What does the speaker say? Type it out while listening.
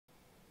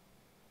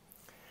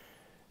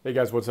Hey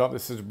guys, what's up?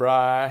 This is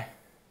Bry.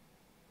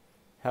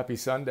 Happy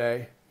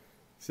Sunday.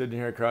 Sitting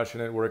here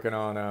crushing it, working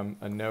on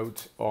a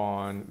note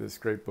on this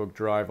great book,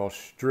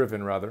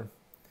 Driven rather.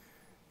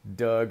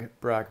 Doug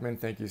Brackmann,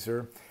 thank you,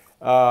 sir.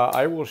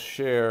 I will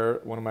share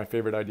one of my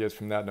favorite ideas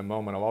from that in a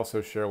moment. I'll also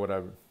share what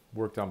I've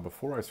worked on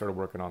before I started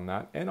working on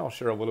that, and I'll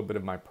share a little bit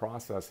of my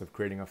process of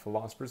creating a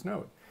philosopher's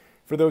note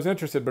for those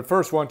interested. But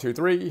first, 1, 2,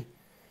 3,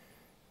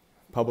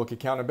 public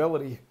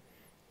accountability,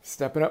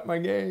 stepping up my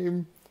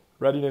game.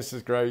 Readiness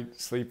is great.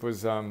 Sleep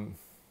was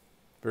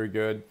very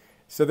good.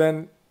 So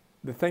then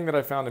the thing that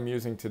I found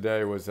amusing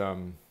today was,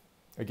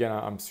 again,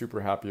 I'm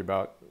super happy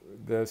about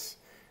this.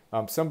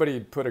 Somebody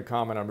put a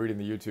comment, I'm reading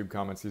the YouTube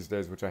comments these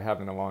days, which I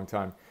haven't in a long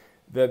time,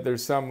 that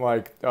there's some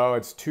like, oh,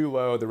 it's too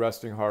low, the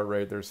resting heart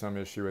rate, there's some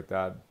issue with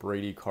that,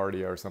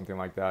 bradycardia or something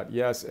like that.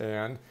 Yes,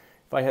 and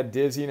if I had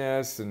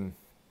dizziness and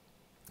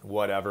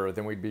whatever,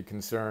 then we'd be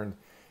concerned.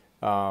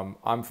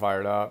 I'm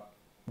fired up,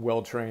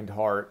 well-trained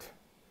heart,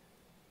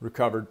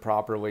 recovered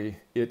properly,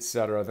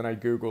 etc. Then I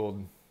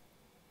Googled,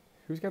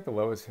 who's got the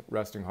lowest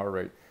resting heart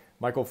rate?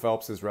 Michael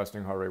Phelps's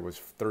resting heart rate was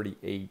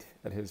 38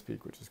 at his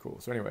peak, which is cool.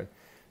 So anyway,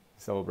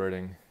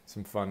 celebrating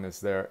some funness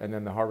there. And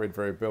then the heart rate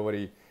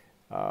variability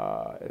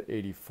at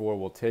 84,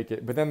 we'll take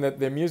it. But then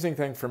the amusing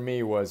thing for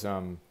me was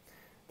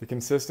the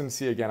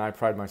consistency. Again, I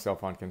pride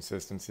myself on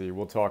consistency.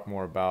 We'll talk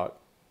more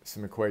about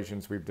some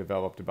equations we've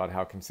developed about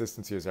how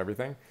consistency is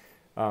everything.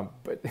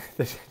 But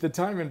the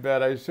time in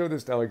bed, I showed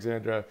this to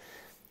Alexandra.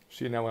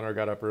 She and Eleanor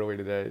got up early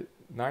today,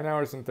 9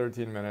 hours and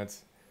 13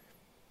 minutes,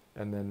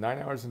 and then 9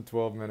 hours and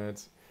 12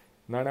 minutes,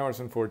 9 hours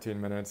and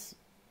 14 minutes,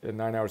 and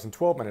 9 hours and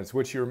 12 minutes,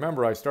 which you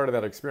remember I started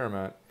that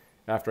experiment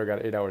after I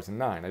got 8 hours and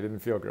 9. I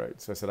didn't feel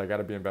great, so I said I got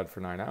to be in bed for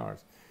 9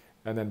 hours.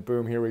 And then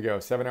boom, here we go,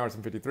 7 hours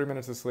and 53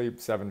 minutes of sleep,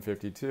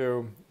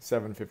 7:52,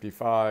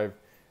 7:55,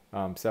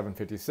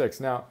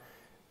 7:56. Now,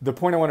 the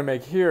point I want to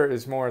make here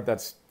is more,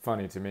 that's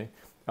funny to me,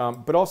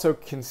 but also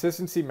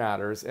consistency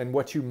matters and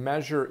what you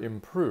measure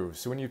improves.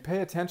 So when you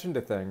pay attention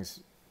to things,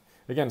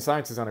 again,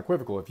 science is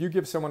unequivocal. If you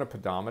give someone a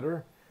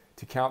pedometer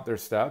to count their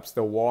steps,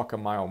 they'll walk a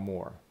mile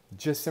more.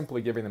 Just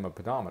simply giving them a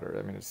pedometer.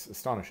 I mean, it's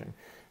astonishing.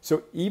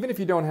 So even if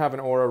you don't have an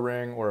Oura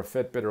Ring or a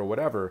Fitbit or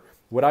whatever,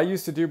 what I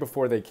used to do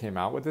before they came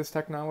out with this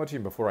technology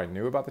and before I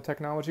knew about the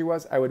technology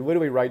was, I would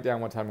literally write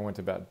down what time I went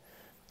to bed,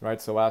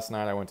 right? So last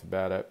night I went to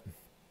bed at,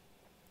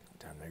 what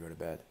time did I go to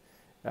bed?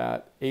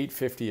 At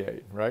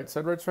 8:58, right? So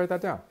I'd just write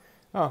that down.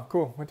 Oh,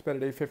 cool, went to bed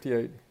at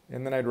 8:58.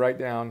 And then I'd write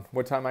down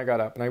what time I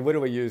got up. And I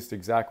literally used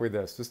exactly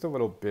this, just a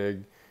little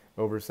big,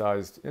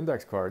 oversized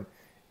index card.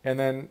 And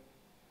then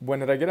when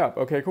did I get up?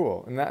 Okay,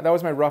 cool. And that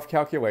was my rough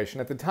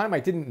calculation. At the time, I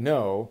didn't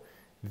know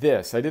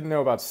this. I didn't know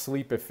about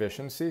sleep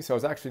efficiency, so I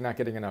was actually not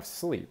getting enough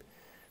sleep.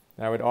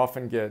 And I would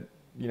often get,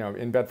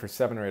 in bed for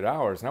 7 or 8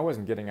 hours, and I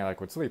wasn't getting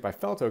adequate sleep. I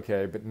felt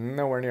okay, but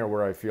nowhere near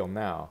where I feel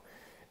now.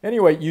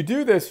 Anyway, you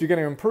do this, you're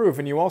going to improve,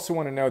 and you also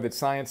want to know that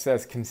science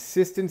says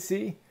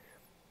consistency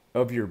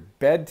of your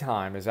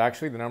bedtime is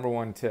actually the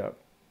 #1 tip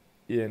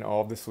in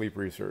all of the sleep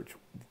research.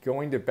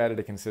 Going to bed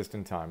at a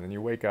consistent time, then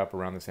you wake up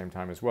around the same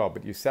time as well,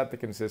 but you set the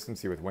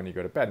consistency with when you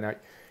go to bed. Now,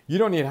 you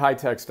don't need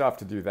high-tech stuff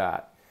to do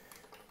that.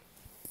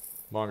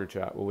 Longer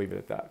chat, we'll leave it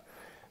at that.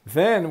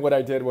 Then what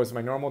I did was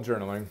my normal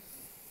journaling.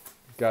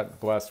 Got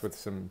blessed with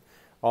some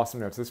awesome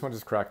notes. This one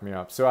just cracked me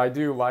up. So I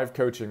do live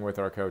coaching with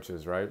our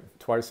coaches, right?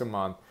 Twice a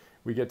month.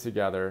 We get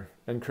together.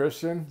 And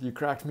Christian, you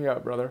cracked me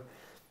up, brother.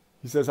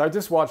 He says, I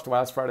just watched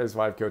last Friday's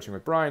live coaching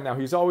with Brian. Now,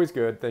 he's always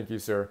good. Thank you,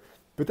 sir.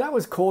 But that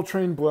was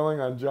Coltrane blowing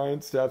on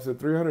giant steps at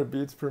 300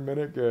 beats per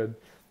minute good.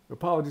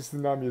 Apologies to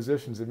the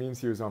non-musicians. It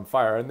means he was on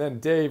fire. And then,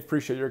 Dave,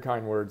 appreciate your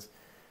kind words.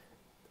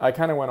 I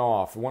kind of went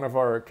off. One of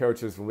our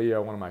coaches,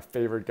 Leo, one of my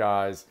favorite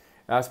guys,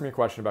 asked me a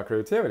question about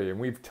creativity. And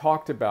we've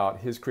talked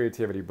about his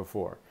creativity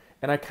before.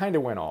 And I kind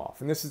of went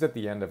off. And this is at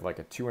the end of like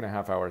a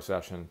 2.5-hour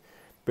session.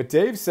 But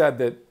Dave said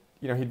that,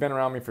 he'd been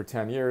around me for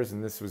 10 years,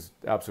 and this was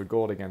absolute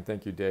gold again.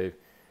 Thank you, Dave.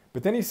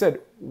 But then he said,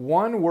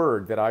 one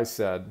word that I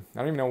said, I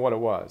don't even know what it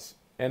was,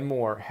 and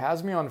more,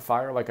 has me on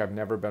fire like I've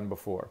never been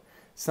before.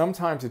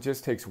 Sometimes it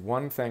just takes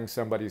one thing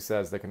somebody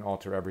says that can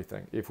alter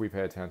everything if we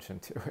pay attention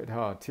to it.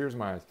 Oh, tears in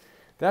my eyes.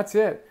 That's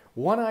it.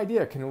 One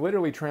idea can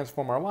literally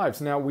transform our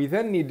lives. Now, we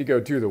then need to go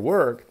do the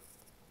work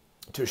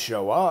to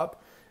show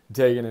up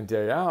day in and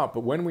day out.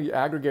 But when we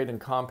aggregate and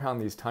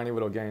compound these tiny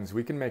little gains,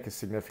 we can make a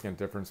significant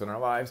difference in our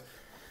lives.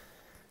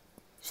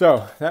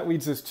 So that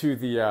leads us to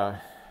the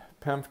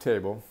PEMF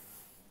table,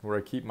 where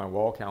I keep my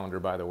wall calendar,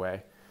 by the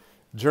way.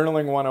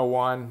 Journaling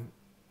 101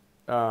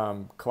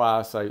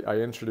 class, I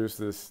introduced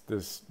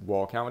this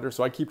wall calendar.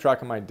 So I keep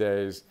track of my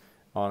days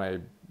on a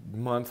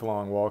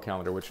month-long wall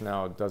calendar, which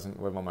now doesn't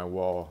live on my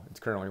wall. It's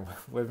currently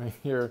living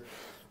here.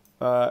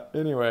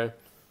 Anyway,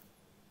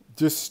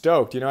 just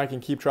stoked. I can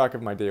keep track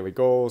of my daily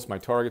goals. My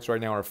targets right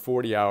now are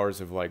 40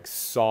 hours of like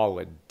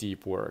solid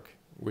deep work,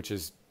 which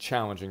is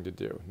challenging to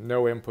do.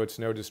 No inputs,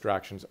 no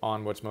distractions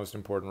on what's most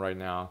important right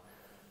now.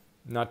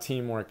 Not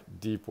teamwork,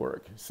 deep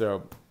work.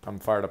 So I'm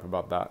fired up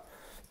about that.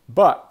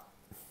 But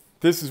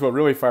this is what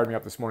really fired me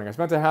up this morning. I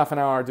spent a half an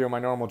hour doing my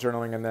normal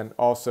journaling and then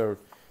also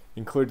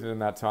included in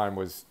that time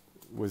was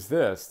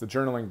this, the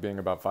journaling being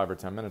about 5 or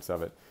 10 minutes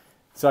of it.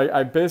 So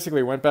I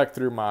basically went back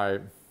through my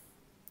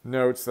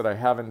notes that I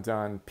haven't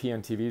done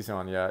PNTVs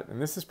on yet,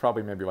 and this is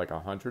probably maybe like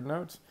 100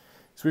 notes.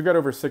 So we've got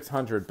over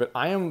 600, but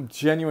I am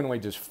genuinely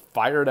just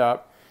fired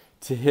up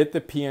to hit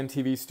the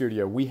PNTV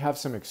studio. We have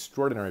some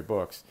extraordinary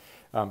books.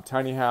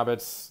 Tiny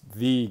Habits,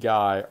 the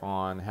guy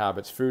on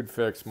habits. Food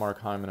Fix,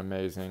 Mark Hyman,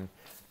 amazing.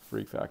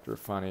 Freak Factor,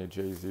 funny.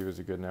 Jay-Z was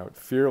a good note.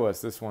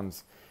 Fearless, this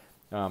one's,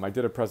 I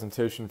did a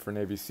presentation for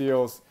Navy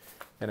SEALs,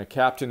 and a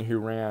captain who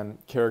ran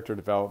character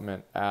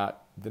development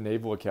at the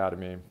Naval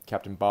Academy,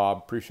 Captain Bob,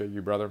 appreciate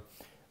you, brother,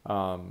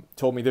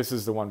 told me this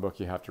is the one book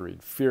you have to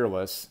read.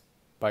 Fearless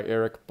by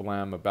Eric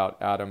Blem,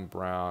 about Adam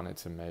Brown.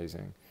 It's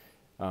amazing.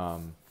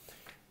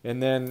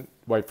 And then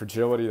White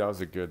Fragility, that was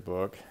a good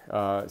book.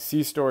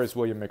 Sea Stories,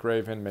 William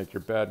McRaven. Make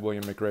Your Bed,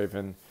 William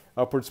McRaven.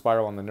 Upward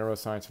Spiral on the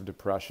Neuroscience of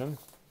Depression.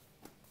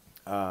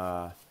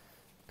 A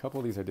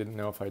couple of these I didn't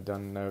know if I'd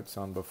done notes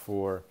on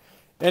before.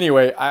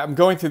 Anyway, I'm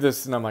going through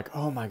this and I'm like,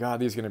 oh my God,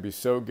 these are going to be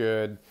so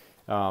good.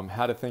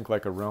 How to Think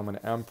Like a Roman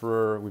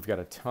Emperor. We've got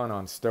a ton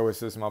on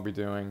Stoicism I'll be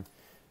doing.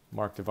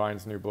 Mark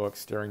Devine's new book,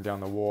 Staring Down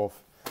the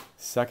Wolf.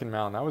 Second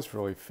Mountain, that was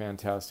really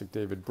fantastic.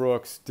 David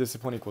Brooks.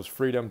 Discipline Equals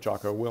Freedom,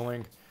 Jocko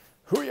Willink.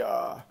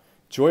 YEEHAH!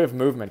 Joy of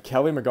Movement,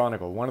 Kelly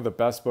McGonigal, one of the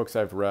best books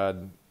I've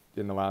read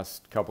in the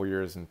last couple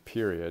years and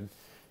period,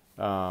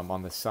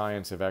 on the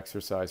science of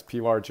exercise.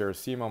 Pilar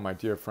Gerasimo, my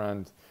dear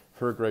friend,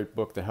 her great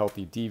book, The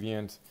Healthy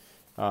Deviant,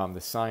 The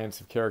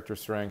Science of Character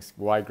Strengths,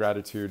 Why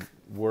Gratitude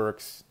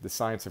Works, The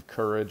Science of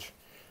Courage.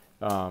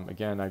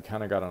 Again, I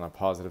kind of got on a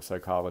positive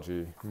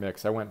psychology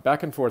mix. I went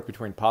back and forth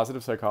between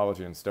positive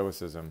psychology and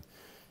Stoicism.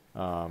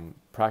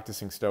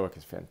 Practicing Stoic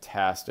is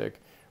fantastic.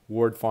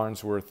 Ward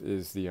Farnsworth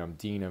is the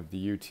dean of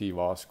the UT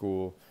Law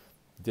School.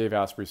 Dave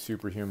Asprey,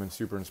 superhuman,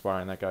 super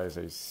inspiring. That guy is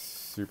a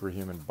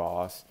superhuman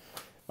boss.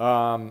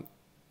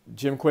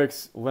 Jim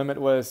Quick's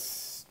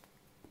Limitless.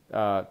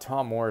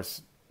 Tom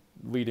Morris,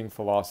 leading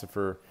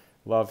philosopher.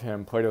 Love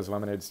him. Plato's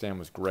Lemonade Stand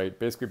was great.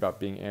 Basically about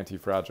being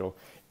anti-fragile.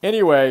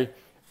 Anyway,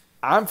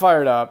 I'm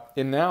fired up,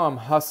 and now I'm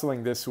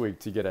hustling this week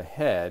to get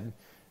ahead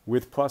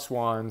with plus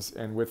ones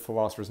and with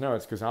Philosopher's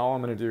Notes, because all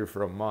I'm going to do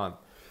for a month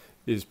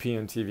is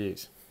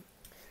PNTVs.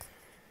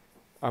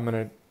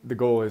 The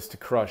goal is to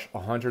crush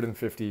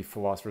 150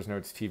 Philosopher's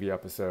Notes TV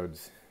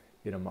episodes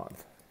in a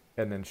month,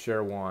 and then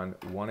share one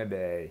a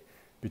day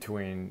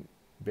between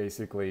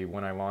basically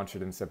when I launch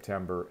it in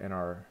September and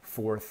our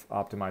 4th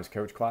Optimized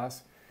Coach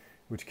class,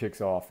 which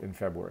kicks off in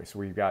February. So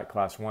we've got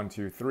class 1,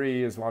 2,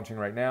 3 is launching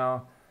right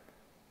now,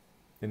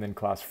 and then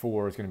class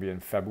 4 is going to be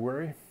in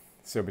February.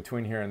 So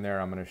between here and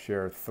there, I'm going to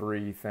share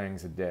 3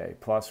 things a day.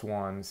 Plus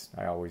ones,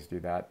 I always do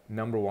that.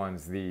 Number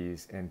ones,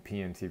 these, and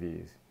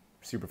PNTVs.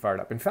 Super fired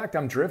up. In fact,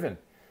 I'm driven.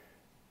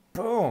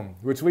 Boom.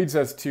 Which leads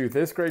us to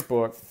this great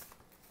book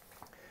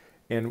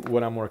and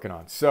what I'm working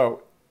on.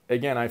 So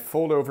again, I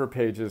fold over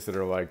pages that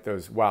are like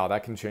those, wow,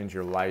 that can change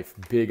your life,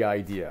 big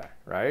idea,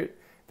 right?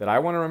 That I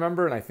want to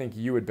remember and I think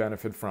you would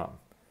benefit from.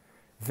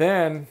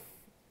 Then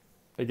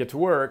I get to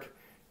work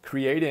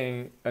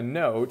creating a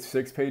note,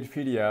 6-page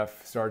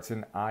PDF, starts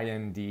in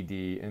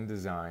INDD, in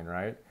design,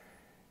 right?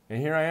 And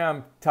here I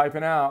am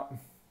typing out.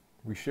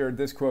 We shared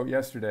this quote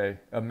yesterday,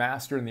 a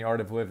master in the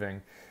art of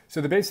living. So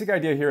the basic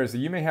idea here is that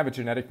you may have a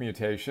genetic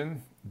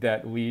mutation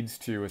that leads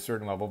to a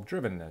certain level of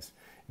drivenness.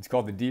 It's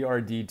called the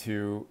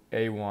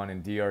DRD2A1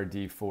 and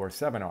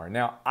DRD47R.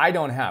 Now, I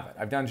don't have it.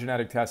 I've done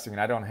genetic testing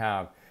and I don't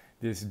have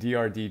this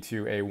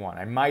DRD2A1.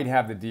 I might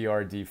have the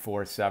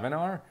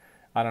DRD47R.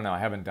 I don't know. I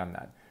haven't done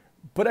that.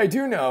 But I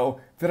do know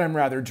that I'm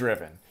rather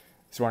driven.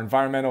 So our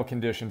environmental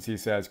conditions, he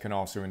says, can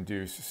also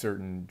induce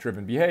certain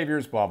driven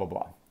behaviors, blah, blah,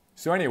 blah.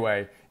 So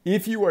anyway,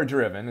 if you are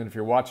driven, and if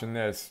you're watching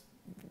this,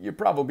 you're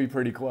probably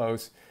pretty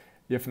close,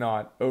 if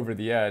not over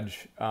the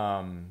edge.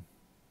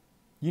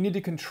 You need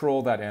to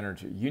control that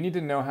energy. You need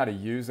to know how to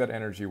use that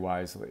energy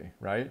wisely,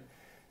 right?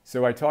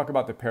 So I talk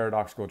about the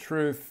paradoxical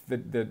truth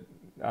that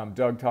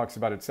Doug talks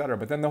about, etc.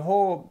 But then the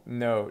whole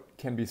note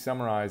can be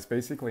summarized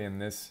basically in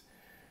this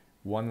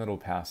one little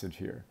passage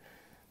here.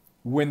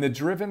 When the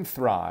driven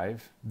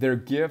thrive, their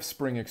gifts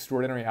bring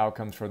extraordinary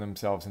outcomes for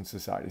themselves and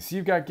society. So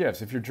you've got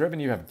gifts. If you're driven,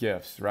 you have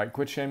gifts, right?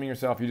 Quit shaming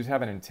yourself. You just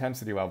have an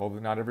intensity level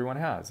that not everyone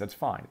has. That's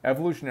fine.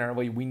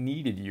 Evolutionarily, we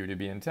needed you to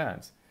be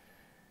intense.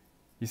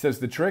 He says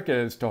the trick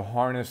is to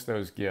harness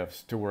those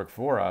gifts to work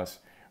for us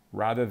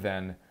rather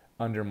than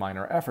undermine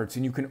our efforts.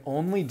 And you can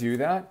only do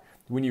that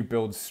when you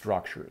build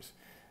structures.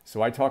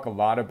 So I talk a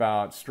lot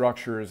about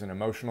structures and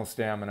emotional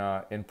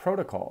stamina and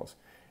protocols.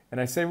 And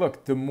I say,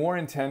 look, the more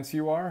intense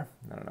you are,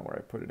 I don't know where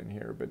I put it in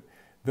here, but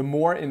the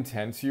more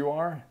intense you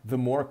are, the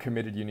more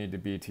committed you need to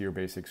be to your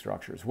basic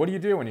structures. What do you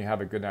do when you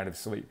have a good night of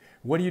sleep?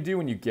 What do you do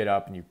when you get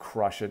up and you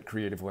crush it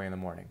creatively in the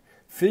morning?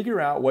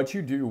 Figure out what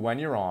you do when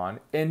you're on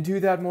and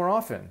do that more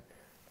often.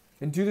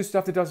 And do the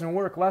stuff that doesn't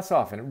work less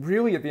often. It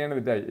really, at the end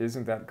of the day,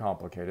 isn't that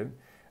complicated.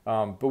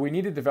 But we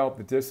need to develop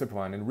the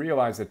discipline and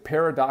realize that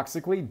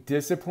paradoxically,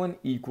 discipline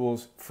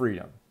equals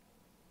freedom,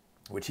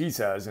 which he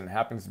says, and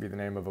happens to be the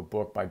name of a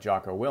book by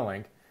Jocko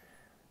Willink,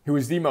 who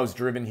is the most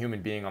driven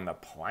human being on the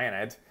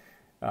planet,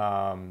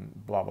 blah,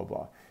 blah,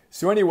 blah.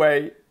 So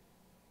anyway,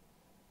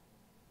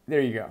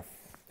 there you go.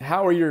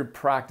 How are your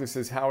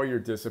practices? How are your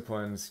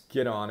disciplines?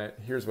 Get on it.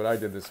 Here's what I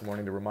did this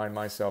morning to remind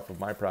myself of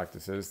my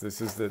practices.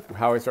 This is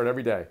how I start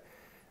every day.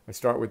 I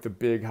start with the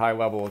big high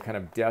level kind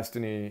of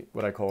destiny,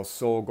 what I call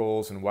soul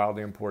goals and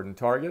wildly important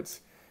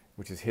targets,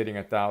 which is hitting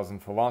 1,000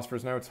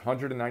 Philosopher's Notes,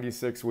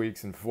 196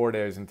 weeks and 4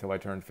 days until I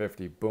turn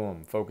 50.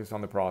 Boom, focus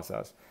on the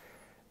process.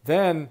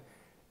 Then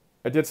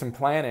I did some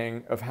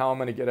planning of how I'm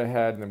going to get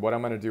ahead and what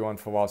I'm going to do on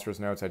Philosopher's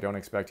Notes. I don't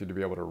expect you to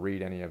be able to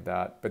read any of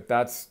that, but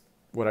that's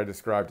what I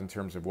described in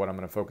terms of what I'm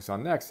going to focus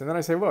on next. And then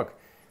I say, look,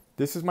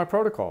 this is my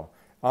protocol.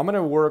 I'm going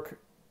to work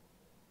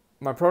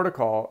my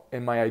protocol,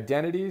 and my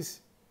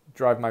identities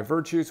drive my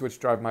virtues, which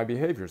drive my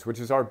behaviors, which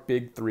is our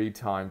big 3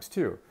 times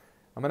 2.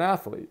 I'm an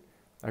athlete.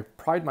 I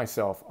pride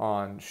myself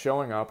on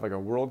showing up like a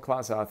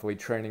world-class athlete,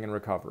 training and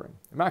recovering.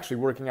 I'm actually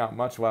working out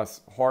much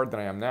less hard than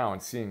I am now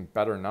and seeing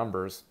better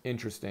numbers,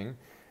 interesting,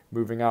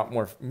 moving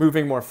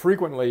more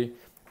frequently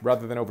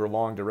rather than over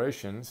long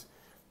durations.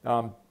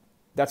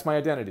 That's my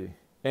identity.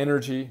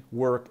 Energy,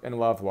 work, and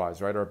love-wise,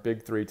 right? Our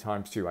big 3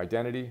 times 2.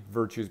 Identity,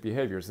 virtues,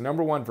 behaviors. The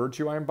number 1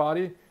 virtue I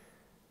embody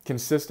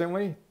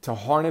consistently to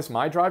harness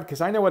my drive,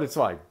 because I know what it's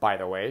like, by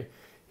the way.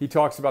 He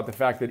talks about the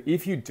fact that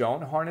if you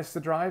don't harness the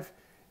drive,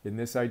 in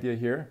this idea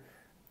here,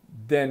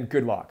 then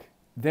good luck.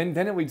 Then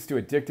it leads to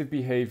addictive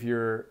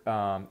behavior,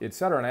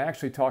 etc. And I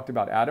actually talked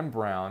about Adam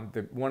Brown,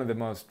 one of the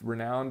most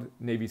renowned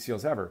Navy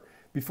SEALs ever.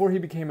 Before he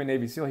became a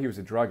Navy SEAL, he was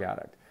a drug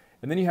addict.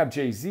 And then you have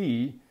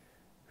Jay-Z,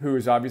 who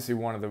is obviously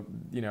one of the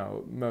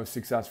most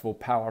successful,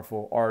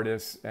 powerful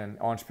artists and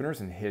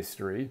entrepreneurs in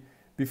history.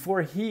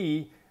 Before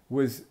he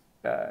was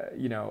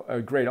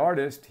a great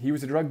artist, he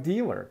was a drug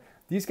dealer.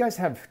 These guys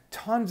have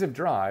tons of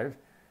drive.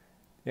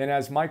 And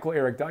as Michael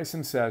Eric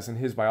Dyson says in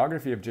his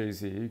biography of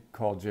Jay-Z,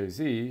 called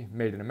Jay-Z,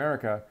 Made in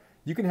America,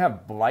 you can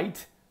have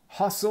blight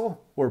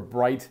hustle or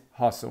bright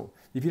hustle.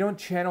 If you don't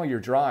channel your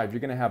drive,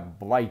 you're going to have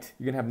blight.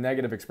 You're going to have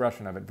negative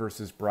expression of it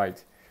versus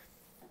bright.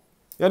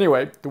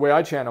 Anyway, the way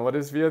I channel it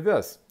is via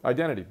this.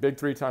 Identity, big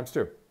 3 times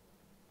 2.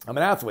 I'm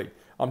an athlete.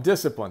 I'm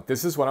disciplined.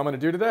 This is what I'm going to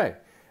do today.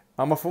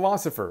 I'm a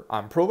philosopher.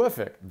 I'm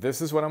prolific.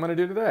 This is what I'm going to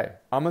do today.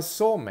 I'm a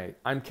soulmate.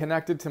 I'm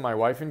connected to my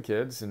wife and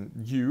kids and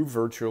you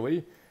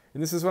virtually.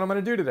 And this is what I'm going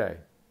to do today.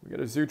 We got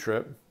a zoo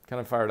trip, kind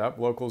of fired up,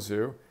 local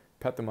zoo,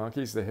 pet the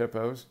monkeys, the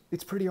hippos.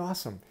 It's pretty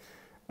awesome.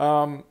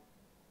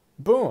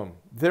 Boom,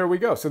 there we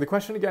go. So the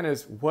question again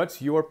is, what's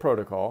your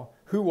protocol?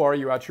 Who are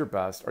you at your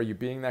best? Are you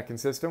being that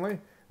consistently?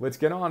 Let's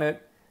get on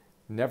it.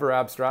 Never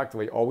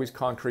abstractly, always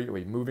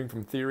concretely, moving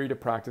from theory to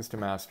practice to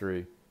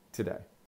mastery today.